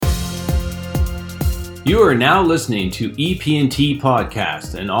You are now listening to EP&T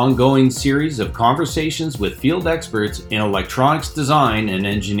Podcast, an ongoing series of conversations with field experts in electronics design and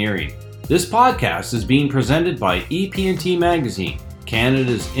engineering. This podcast is being presented by EP&T Magazine,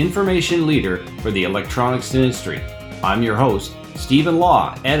 Canada's information leader for the electronics industry. I'm your host, Stephen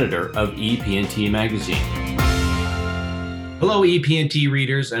Law, editor of EP&T Magazine. Hello, EP&T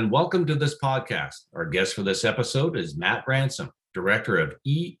readers, and welcome to this podcast. Our guest for this episode is Matt Ransom, Director of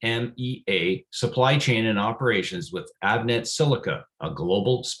EMEA Supply Chain and Operations with Avnet Silica, a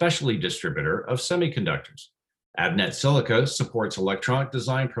global specialty distributor of semiconductors. Avnet Silica supports electronic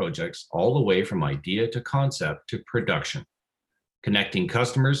design projects all the way from idea to concept to production, connecting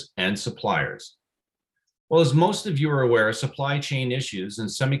customers and suppliers. Well, as most of you are aware, supply chain issues and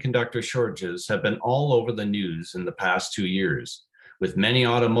semiconductor shortages have been all over the news in the past 2 years, with many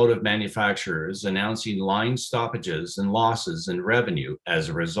automotive manufacturers announcing line stoppages and losses in revenue as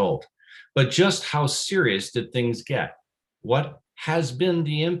a result. But just how serious did things get? What has been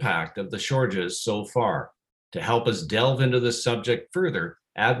the impact of the shortages so far? To help us delve into this subject further,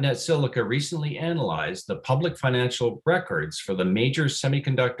 Avnet Silica recently analyzed the public financial records for the major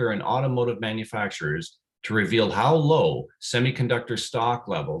semiconductor and automotive manufacturers to reveal how low semiconductor stock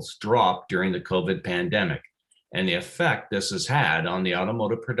levels dropped during the COVID pandemic, and the effect this has had on the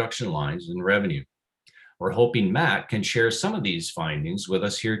automotive production lines and revenue. We're hoping Matt can share some of these findings with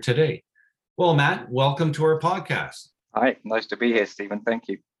us here today. Well, Matt, welcome to our podcast. Hi, nice to be here, Stephen. Thank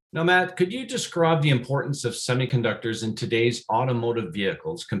you. Now, Matt, could you describe the importance of semiconductors in today's automotive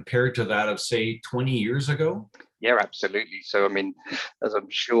vehicles compared to that of, say, 20 years ago? Yeah, absolutely. So, as I'm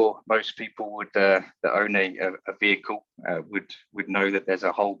sure most people would that own a vehicle would know that there's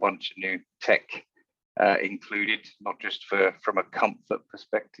a whole bunch of new tech included, not just from a comfort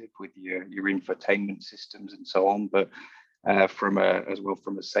perspective with your infotainment systems and so on, but from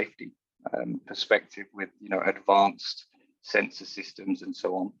a safety perspective with advanced sensor systems and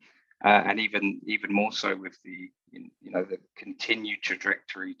so on, and even more so with the continued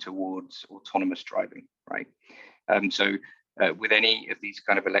trajectory towards autonomous driving, right? With any of these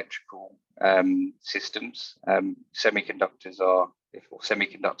kind of electrical systems, semiconductors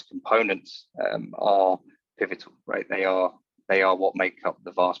semiconductor components are pivotal, right? They are what make up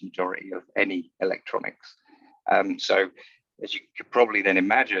the vast majority of any electronics. So as you could probably then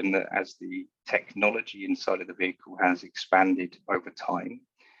imagine, that as the technology inside of the vehicle has expanded over time,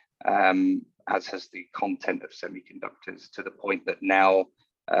 as has the content of semiconductors, to the point that now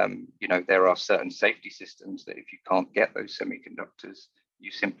there are certain safety systems that if you can't get those semiconductors,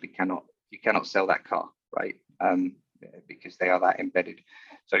 you simply cannot sell that car, right? Because they are that embedded.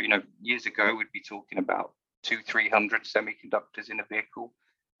 So years ago we'd be talking about 200-300 semiconductors in a vehicle.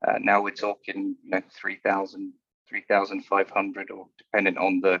 Now we're talking 3,000, 3,500, or depending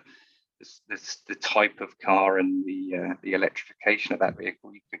on the type of car and the electrification of that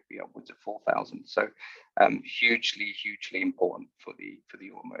vehicle, you could be upwards of 4,000. So hugely important for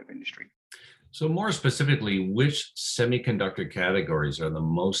the automotive industry. So more specifically, which semiconductor categories are the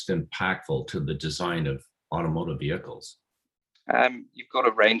most impactful to the design of automotive vehicles? You've got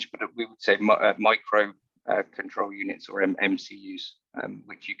a range, but we would say micro control units, or MCUs,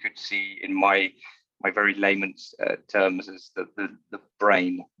 which you could see in my very layman's terms as the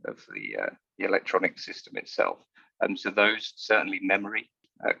brain of the electronic system itself. So those, certainly memory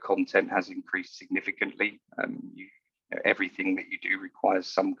content has increased significantly. Everything that you do requires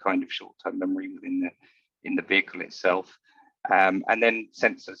some kind of short-term memory in the vehicle itself. And then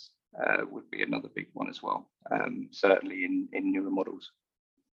sensors would be another big one as well, certainly in newer models.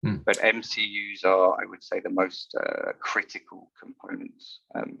 But MCUs are, I would say, the most critical components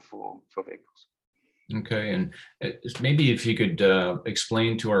for vehicles. Okay, and maybe if you could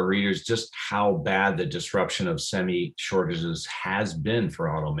explain to our readers just how bad the disruption of semi shortages has been for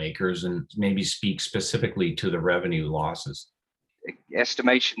automakers, and maybe speak specifically to the revenue losses.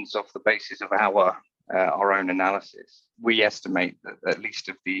 Estimations off the basis of our own analysis, we estimate that at least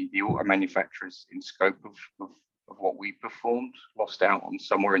of the auto manufacturers in scope of what we performed lost out on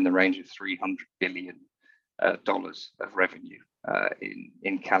somewhere in the range of $300 billion of revenue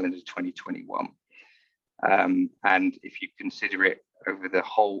in calendar 2021. And if you consider it over the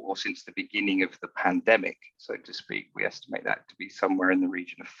whole, or since the beginning of the pandemic, so to speak, we estimate that to be somewhere in the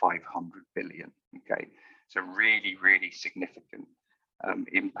region of 500 billion. Okay, so really significant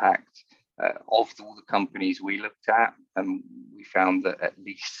impact. Of all the companies we looked at, we found that at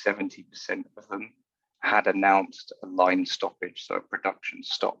least 70% of them had announced a line stoppage, so a production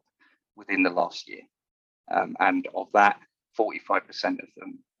stop, within the last year. And of that, 45% of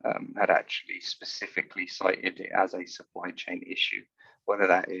them had actually specifically cited it as a supply chain issue, whether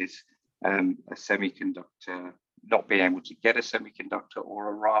that is a semiconductor, not being able to get a semiconductor, or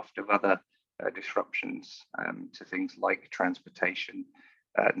a raft of other disruptions to things like transportation,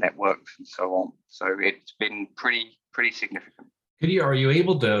 networks, and so on. So it's been pretty significant. Are you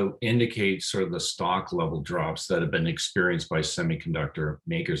able to indicate sort of the stock level drops that have been experienced by semiconductor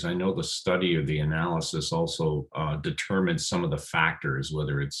makers? I know the study or the analysis also determines some of the factors,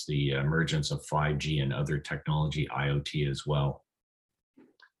 whether it's the emergence of 5G and other technology, IoT as well.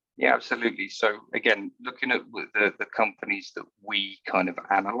 Yeah, absolutely. So again, looking at the companies that we kind of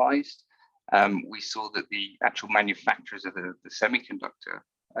analyzed, we saw that the actual manufacturers of the semiconductor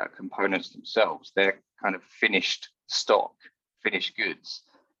components themselves, their kind of finished goods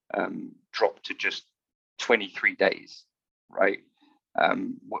dropped to just 23 days, right? At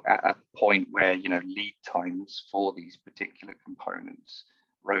a point where, lead times for these particular components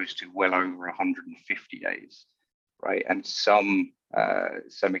rose to well over 150 days, right? And some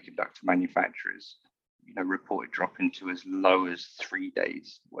semiconductor manufacturers, reported dropping to as low as 3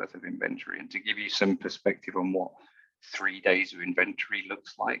 days worth of inventory. And to give you some perspective on what 3 days of inventory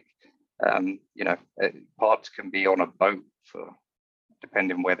looks like, parts can be on a boat for,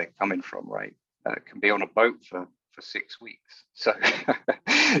 depending where they're coming from, right? Can be on a boat for 6 weeks. So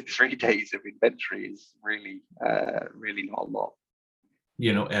 3 days of inventory is really not a lot.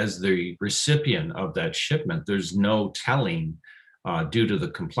 As the recipient of that shipment, there's no telling due to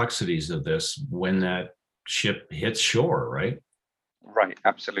the complexities of this when that ship hits shore, right? Right,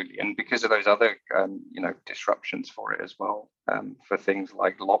 absolutely. And because of those other, disruptions for it as well, for things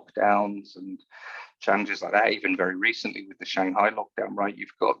like lockdowns and challenges like that, even very recently with the Shanghai lockdown, right?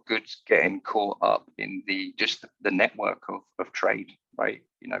 You've got goods getting caught up in the network of trade, right?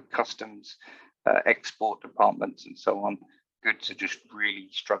 Customs, export departments, and so on. Goods are just really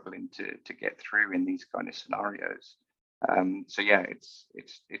struggling to get through in these kind of scenarios. So yeah, it's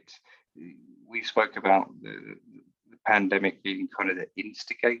we spoke about the pandemic being kind of the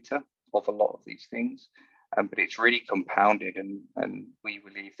instigator of a lot of these things, but it's really compounded, and we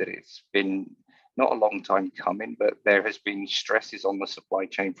believe that it's been not a long time coming, but there has been stresses on the supply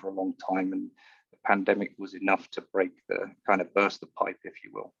chain for a long time, and the pandemic was enough to burst the pipe, if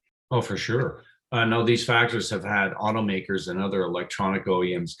you will. Oh, for sure. Now, these factors have had automakers and other electronic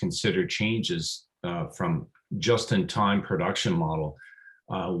OEMs consider changes from just-in-time production model.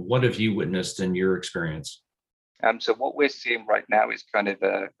 What have you witnessed in your experience? So what we're seeing right now is kind of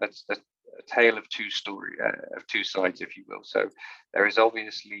a tale of two sides, if you will. So there is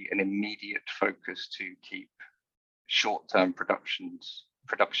obviously an immediate focus to keep short-term production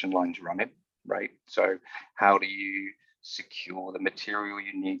lines running, right? So how do you secure the material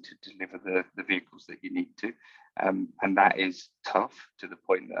you need to deliver the vehicles that you need to? And that is tough, to the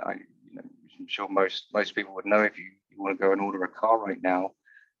point that I'm sure most people would know, if you want to go and order a car right now,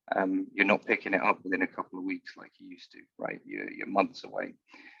 you're not picking it up within a couple of weeks like you used to, right? You're months away.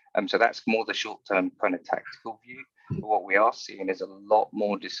 So that's more the short-term kind of tactical view. But what we are seeing is a lot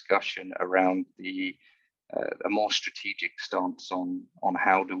more discussion around a more strategic stance on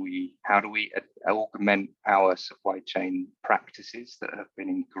how do we augment our supply chain practices that have been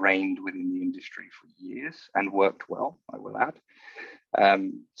ingrained within the industry for years and worked well, I will add,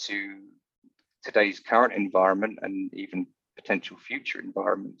 to today's current environment and even potential future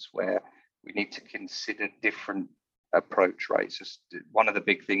environments where we need to consider different approach, right? So one of the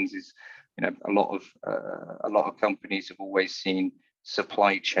big things is, a lot of companies have always seen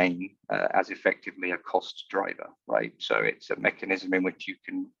supply chain as effectively a cost driver, right? So it's a mechanism in which you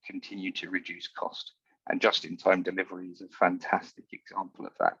can continue to reduce cost, and just-in-time delivery is a fantastic example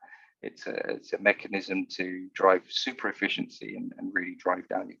of that. It's a mechanism to drive super efficiency and really drive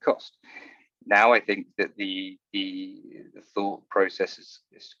down your cost. Now I think that the thought process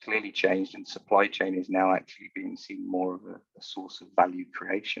is clearly changed, and supply chain is now actually being seen more of a source of value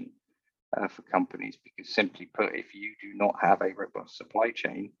creation for companies, because simply put, if you do not have a robust supply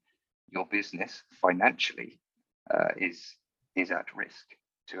chain, your business financially is at risk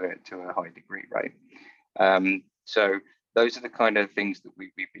to a high degree, right? So those are the kind of things that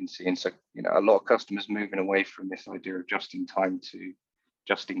we've been seeing. So a lot of customers moving away from this idea of just in time to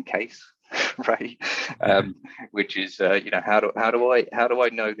just in case, right? Which is how do I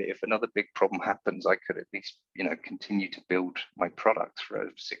know that if another big problem happens, I could at least continue to build my products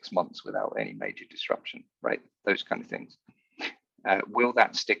for 6 months without any major disruption, right? Those kind of things. Will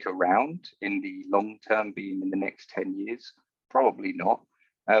that stick around in the long term, being in the next 10 years? Probably not.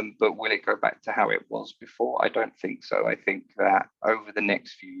 But will it go back to how it was before? I don't think so. I think that over the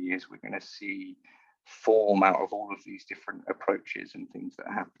next few years, we're going to see form out of all of these different approaches and things that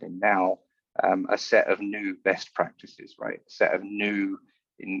are happening now, a set of new best practices, right? A set of new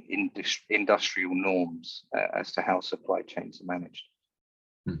industrial norms as to how supply chains are managed.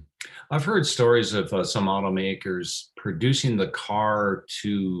 I've heard stories of some automakers producing the car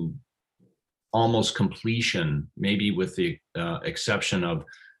to almost completion, maybe with the exception of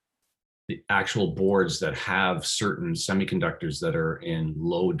the actual boards that have certain semiconductors that are in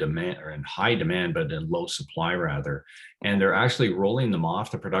low demand or in high demand, but in low supply rather. And they're actually rolling them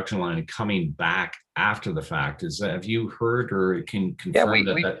off the production line and coming back after the fact. Have you heard or can confirm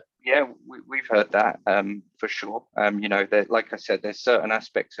that? We've heard that for sure. That, like I said, there's certain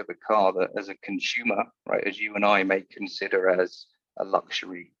aspects of a car that as a consumer, right, as you and I may consider as a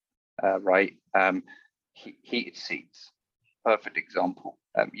luxury, right? Heated seats, perfect example.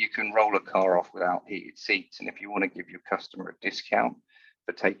 You can roll a car off without heated seats, and if you want to give your customer a discount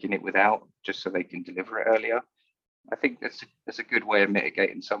for taking it without, just so they can deliver it earlier, I think that's a good way of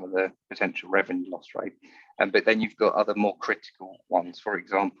mitigating some of the potential revenue loss, right? But then you've got other more critical ones. For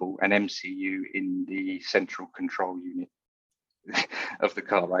example, an MCU in the central control unit of the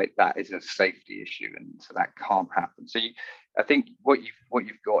car, right? That is a safety issue, and so that can't happen. So I think what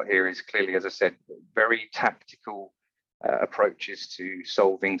you've got here is clearly, as I said, very tactical approaches to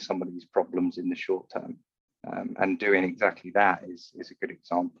solving some of these problems in the short term, and doing exactly that is a good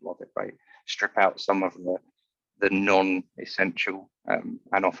example of it, right? Strip out some of the non-essential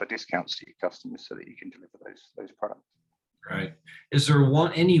and offer discounts to your customers so that you can deliver those products. Right. Is there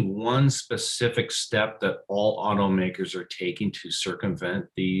any one specific step that all automakers are taking to circumvent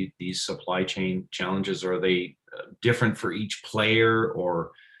these supply chain challenges? Are they different for each player,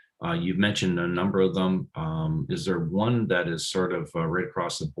 or you've mentioned a number of them? Is there one that is sort of right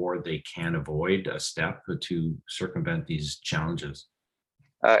across the board they can avoid a step to circumvent these challenges?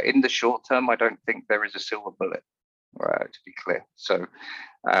 In the short term, I don't think there is a silver bullet, to be clear. So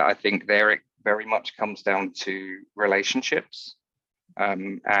I think there it very much comes down to relationships.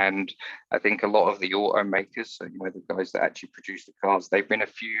 And I think a lot of the automakers, so the guys that actually produce the cars, they've been a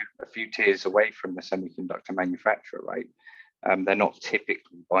few tiers away from the semiconductor manufacturer, right? They're not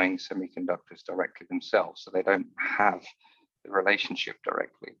typically buying semiconductors directly themselves, so they don't have the relationship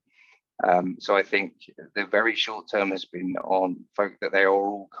directly. So I think the very short term has been on folk that they are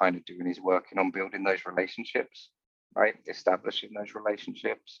all kind of doing is working on building those relationships, right? Establishing those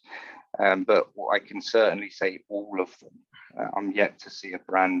relationships. But what I can certainly say, all of them, I'm yet to see a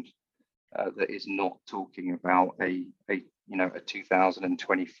brand that is not talking about a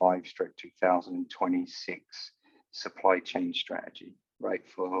 2025/2026 supply chain strategy, right,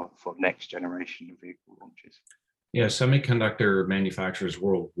 for next generation of vehicle launches. Yeah, semiconductor manufacturers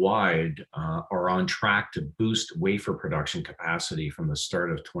worldwide are on track to boost wafer production capacity from the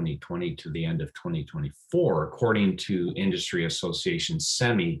start of 2020 to the end of 2024, according to industry association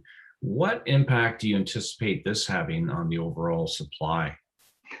SEMI. What impact do you anticipate this having on the overall supply?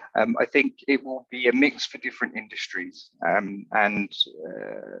 I think it will be a mix for different industries, and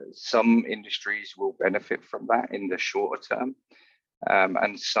some industries will benefit from that in the shorter term.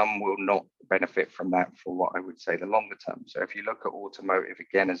 And some will not benefit from that for what I would say the longer term. So if you look at automotive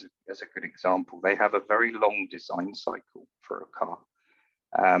again as a good example, they have a very long design cycle for a car,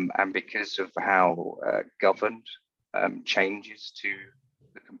 and because of how governed changes to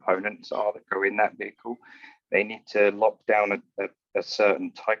the components are that go in that vehicle, they need to lock down a certain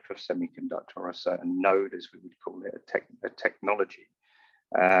type of semiconductor or a certain node, as we would call it, a technology,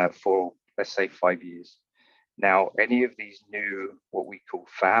 for let's say 5 years. Now, any of these new, what we call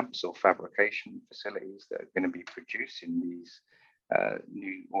fabs or fabrication facilities that are going to be producing these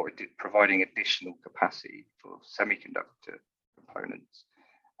new or providing additional capacity for semiconductor components,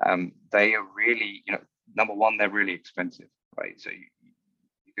 they are really, number one, they're really expensive, right? So you're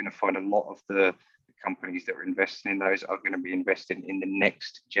going to find a lot of the companies that are investing in those are going to be investing in the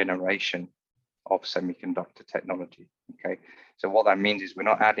next generation of semiconductor technology. Okay, so what that means is we're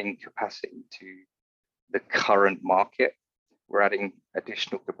not adding capacity to the current market, we're adding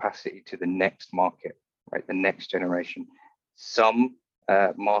additional capacity to the next market, right? The next generation. Some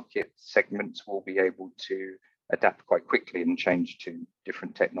market segments will be able to adapt quite quickly and change to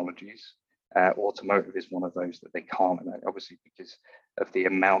different technologies. Automotive is one of those that they can't, obviously because of the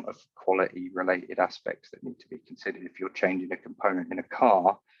amount of quality related aspects that need to be considered. If you're changing a component in a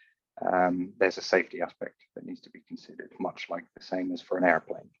car, there's a safety aspect that needs to be considered, much like the same as for an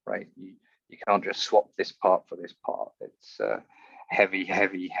airplane, right? You can't just swap this part for this part. It's heavy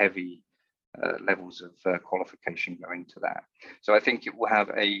levels of qualification going to that. So I think it will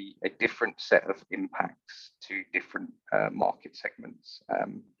have a different set of impacts to different market segments.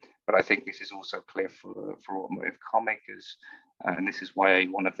 But I think this is also clear for automotive car makers, and this is why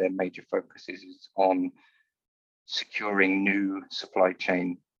one of their major focuses is on securing new supply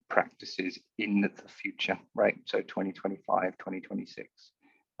chain practices in the future, right? So 2025, 2026,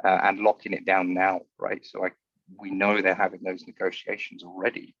 and locking it down now, right? So we know they're having those negotiations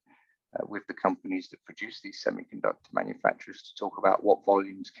already with the companies that produce these semiconductor manufacturers to talk about what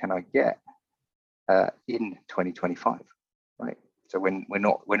volumes can I get in 2025, right? So we're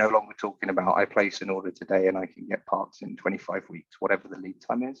no longer talking about I place an order today and I can get parts in 25 weeks, whatever the lead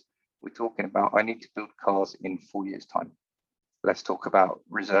time is. We're talking about I need to build cars in 4 years' time. Let's talk about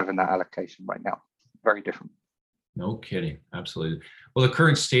reserving that allocation right now. Very different. No kidding. Absolutely. Well, the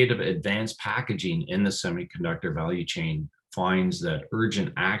current state of advanced packaging in the semiconductor value chain finds that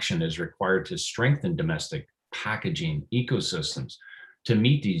urgent action is required to strengthen domestic packaging ecosystems to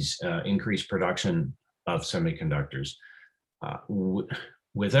meet these increased production of semiconductors,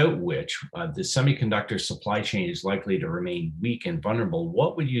 without which the semiconductor supply chain is likely to remain weak and vulnerable.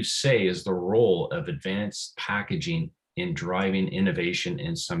 What would you say is the role of advanced packaging in driving innovation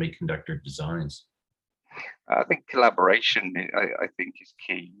in semiconductor designs? I think collaboration, I think, is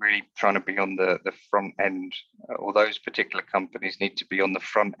key. Really trying to be on the front end, or those particular companies need to be on the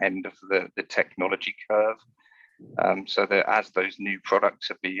front end of the technology curve, so that as those new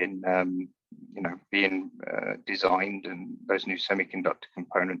products are being designed and those new semiconductor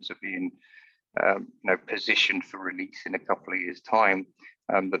components are being positioned for release in a couple of years' time,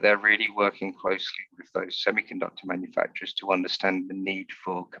 but they're really working closely with those semiconductor manufacturers to understand the need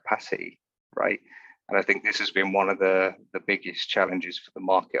for capacity, right? And I think this has been one of the biggest challenges for the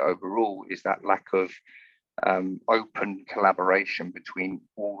market overall, is that lack of open collaboration between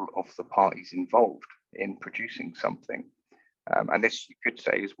all of the parties involved in producing something. And this, you could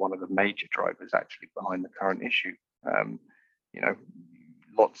say, is one of the major drivers actually behind the current issue.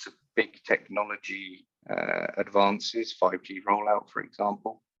 Lots of big technology advances, 5G rollout, for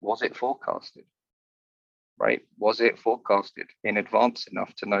example. Was it forecasted? Right? Was it forecasted in advance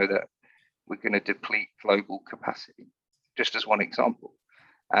enough to know that we're going to deplete global capacity? Just as one example.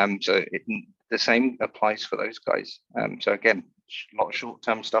 The same applies for those guys. So again, a lot of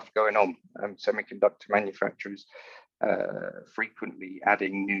short-term stuff going on. Semiconductor manufacturers frequently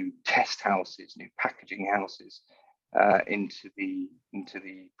adding new test houses, new packaging houses into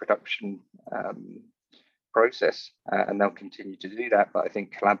the production process, and they'll continue to do that. But I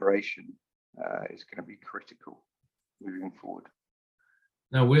think collaboration is going to be critical moving forward.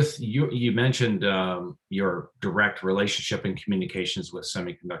 Now, with you mentioned your direct relationship and communications with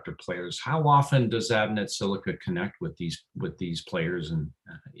semiconductor players. How often does Avnet Silica connect with these players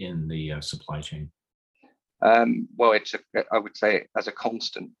in the supply chain? Well, I would say as a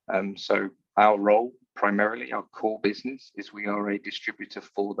constant. So our role, primarily our core business, is we are a distributor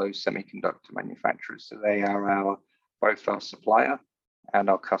for those semiconductor manufacturers. So they are both our supplier and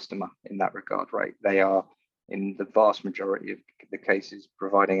our customer in that regard, right? They are, in the vast majority of the cases,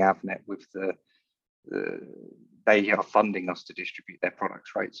 providing Avnet with they are funding us to distribute their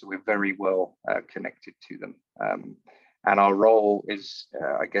products, right? So we're very well connected to them. And our role is,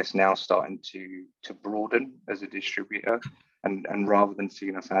 I guess, now starting to broaden as a distributor, and rather than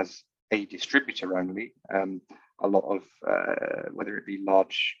seeing us as a distributor only, a lot of, whether it be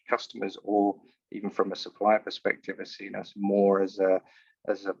large customers or even from a supplier perspective, are seeing us more as a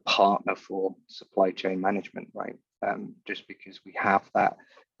partner for supply chain management, right? Just because we have that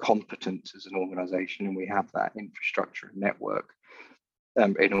competence as an organization and we have that infrastructure and network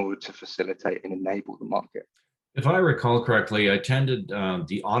in order to facilitate and enable the market. If I recall correctly, I attended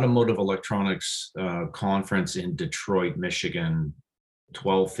the Automotive Electronics Conference in Detroit, Michigan,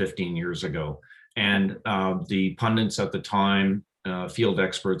 12, 15 years ago. And the pundits at the time, field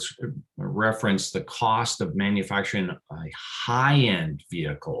experts, referenced the cost of manufacturing a high-end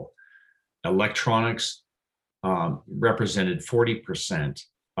vehicle. Electronics represented 40%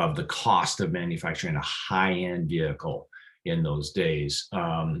 of the cost of manufacturing a high-end vehicle in those days.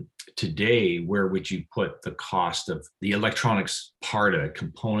 Today, where would you put the cost of the electronics part of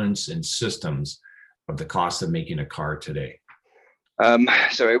components and systems of the cost of making a car today?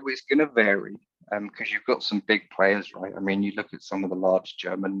 So it was going to vary because you've got some big players, right? I mean, you look at some of the large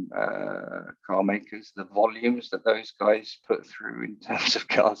German car makers, the volumes that those guys put through in terms of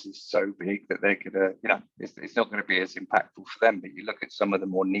cars is so big that they're going to, it's not going to be as impactful for them. But you look at some of the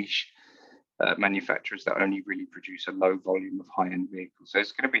more niche manufacturers that only really produce a low volume of high-end vehicles. So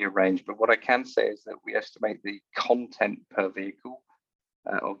it's going to be a range. But what I can say is that we estimate the content per vehicle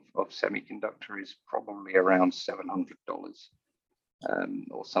of semiconductor is probably around $700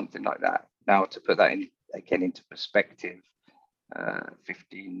 or something like that. Now, to put that into perspective,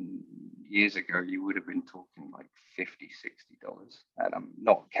 15 years ago, you would have been talking like $50, $60. And I'm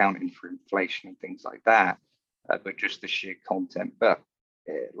not counting for inflation and things like that. but just the sheer content. But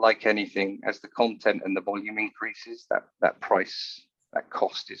like anything, as the content and the volume increases, that price, that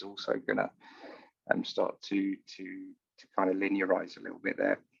cost is also going to start to kind of linearize a little bit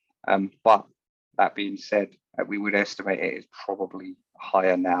there. But that being said, we would estimate it is probably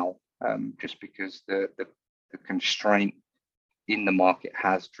higher now, just because the constraint in the market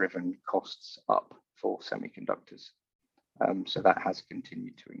has driven costs up for semiconductors. So that has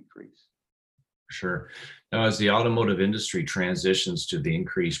continued to increase. Sure. Now, as the automotive industry transitions to the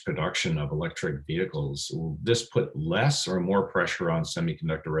increased production of electric vehicles, will this put less or more pressure on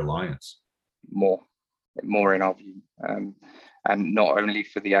semiconductor reliance? More in our view, and not only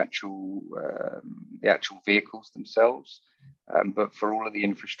for the actual vehicles themselves, but for all of the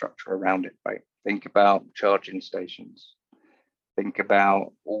infrastructure around it. Right? Think about charging stations. Think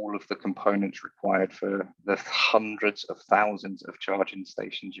about all of the components required for the hundreds of thousands of charging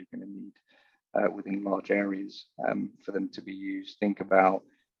stations you're going to need within large areas for them to be used. Think about,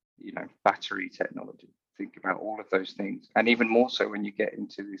 battery technology. Think about all of those things, and even more so when you get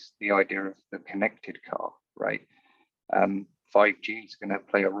into the idea of the connected car, right? 5G is going to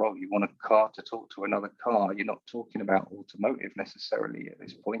play a role. You want a car to talk to another car. You're not talking about automotive necessarily at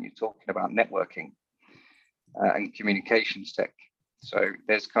this point. You're talking about networking and communications tech. So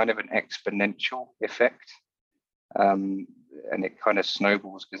there's kind of an exponential effect. And it kind of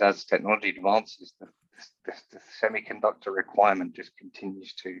snowballs because as technology advances, the semiconductor requirement just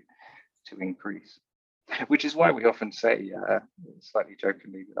continues to increase, which is why we often say, slightly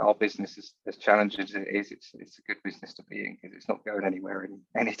jokingly, that our business is as challenging as it is. It's a good business to be in because it's not going anywhere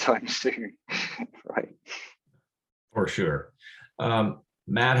anytime soon, right? For sure.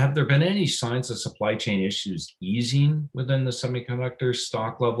 Matt, have there been any signs of supply chain issues easing within the semiconductor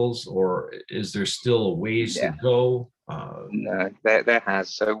stock levels, or is there still a ways to go? No, there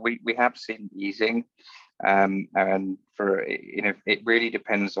has. So we have seen easing, and for it really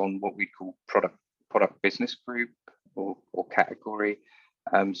depends on what we call product business group or category.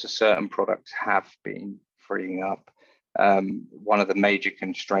 So certain products have been freeing up. One of the major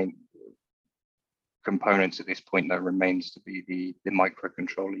constraint components at this point, though, remains to be the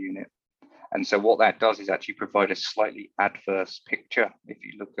microcontroller unit. And so what that does is actually provide a slightly adverse picture if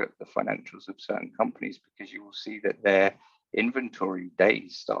you look at the financials of certain companies, because you will see that their inventory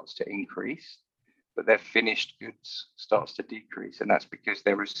days starts to increase, but their finished goods starts to decrease. And that's because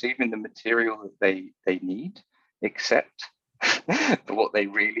they're receiving the material that they need, except for what they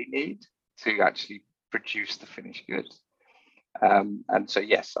really need to actually produce the finished goods. And so,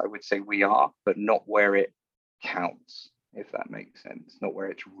 yes, I would say we are, but not where it counts, if that makes sense, not where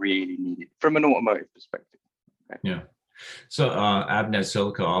it's really needed from an automotive perspective. Okay? Yeah. So Avnet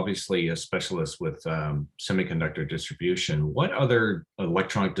Silica, obviously a specialist with semiconductor distribution. What other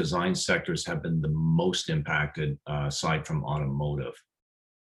electronic design sectors have been the most impacted aside from automotive?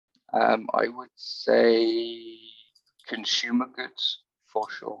 I would say consumer goods for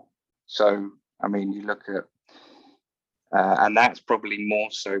sure. So, I mean, you look at, and that's probably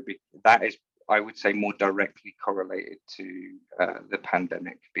more so, that is, I would say, more directly correlated to the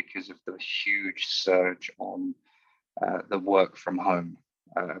pandemic because of the huge surge on the work from home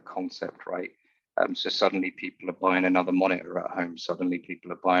concept, right? So suddenly people are buying another monitor at home. Suddenly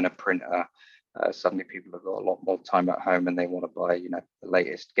people are buying a printer. Suddenly people have got a lot more time at home and they want to buy, the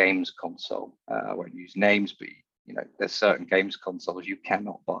latest games console. I won't use names, but there's certain games consoles you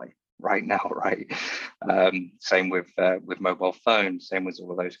cannot buy right now, right? Same with mobile phones, same with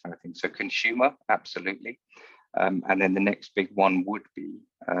all of those kind of things. So consumer, absolutely. And then the next big one would be,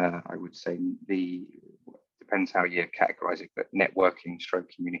 I would say, depends how you categorize it, but networking stroke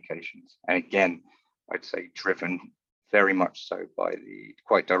communications. And again, I'd say driven very much so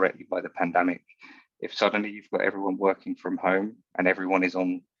quite directly by the pandemic. If suddenly you've got everyone working from home and everyone is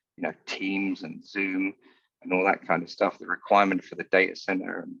on, Teams and Zoom and all that kind of stuff, the requirement for the data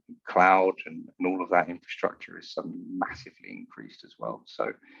center and cloud and all of that infrastructure is suddenly massively increased as well.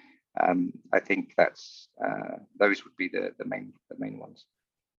 So I think those would be the main ones.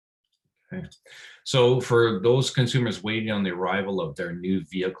 Okay. So for those consumers waiting on the arrival of their new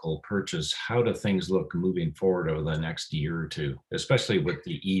vehicle purchase, how do things look moving forward over the next year or two, especially with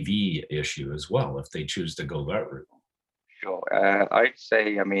the EV issue as well, if they choose to go that route? Sure. I'd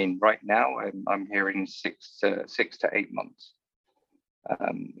say, right now I'm hearing 6 to 8 months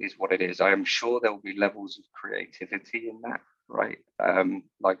is what it is. I am sure there will be levels of creativity in that, right?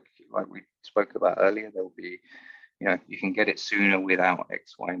 Like we spoke about earlier, there will be, you can get it sooner without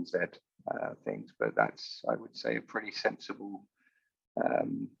X, Y, and Z things, but that's, I would say, a pretty sensible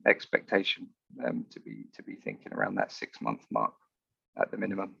expectation to be thinking around that 6-month mark at the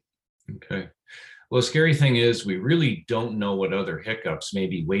minimum. Okay. Well, the scary thing is we really don't know what other hiccups may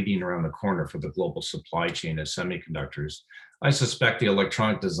be waiting around the corner for the global supply chain of semiconductors. I suspect the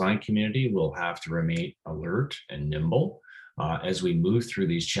electronic design community will have to remain alert and nimble as we move through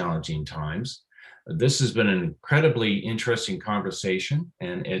these challenging times. This has been an incredibly interesting conversation,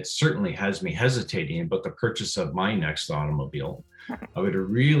 and it certainly has me hesitating about the purchase of my next automobile. I would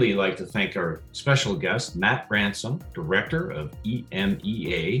really like to thank our special guest, Matt Ransom, Director of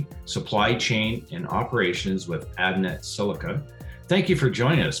EMEA, Supply Chain and Operations with Avnet Silica. Thank you for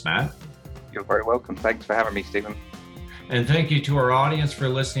joining us, Matt. You're very welcome. Thanks for having me, Stephen. And thank you to our audience for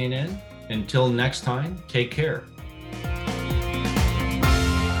listening in. Until next time, take care.